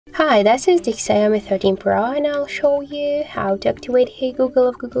Hi, this is the Xiaomi 13 Pro and I'll show you how to activate Hey Google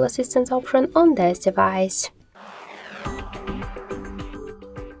of Google Assistant option on this device.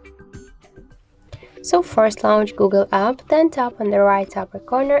 So first launch Google app, then tap on the right upper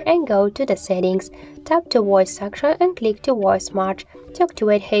corner and go to the settings. Tap the voice section and click to voice match. To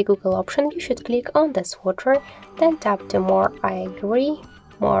activate Hey Google option, you should click on the switcher, then tap to more I agree,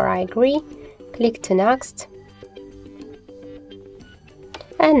 click to next.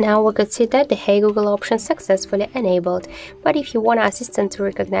 And now we could see that the Hey Google option successfully enabled. But if you want Assistant to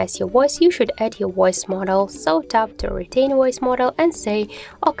recognize your voice, you should add your voice model. So tap to retain voice model and say,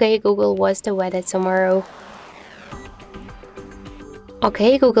 OK Google, what's the weather tomorrow?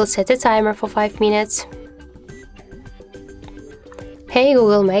 OK Google, set a timer for 5 minutes. Hey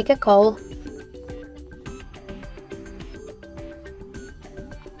Google, make a call.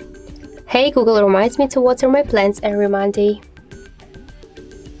 Hey Google, reminds me to water my plants every Monday.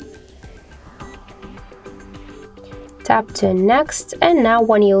 Tap to next, and now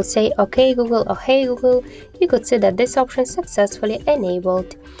when you'll say OK Google or Hey Google, you could see that this option successfully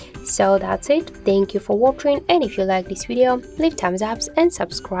enabled. So that's it. Thank you for watching, and if you like this video, leave thumbs up and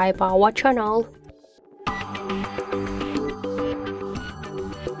subscribe our channel.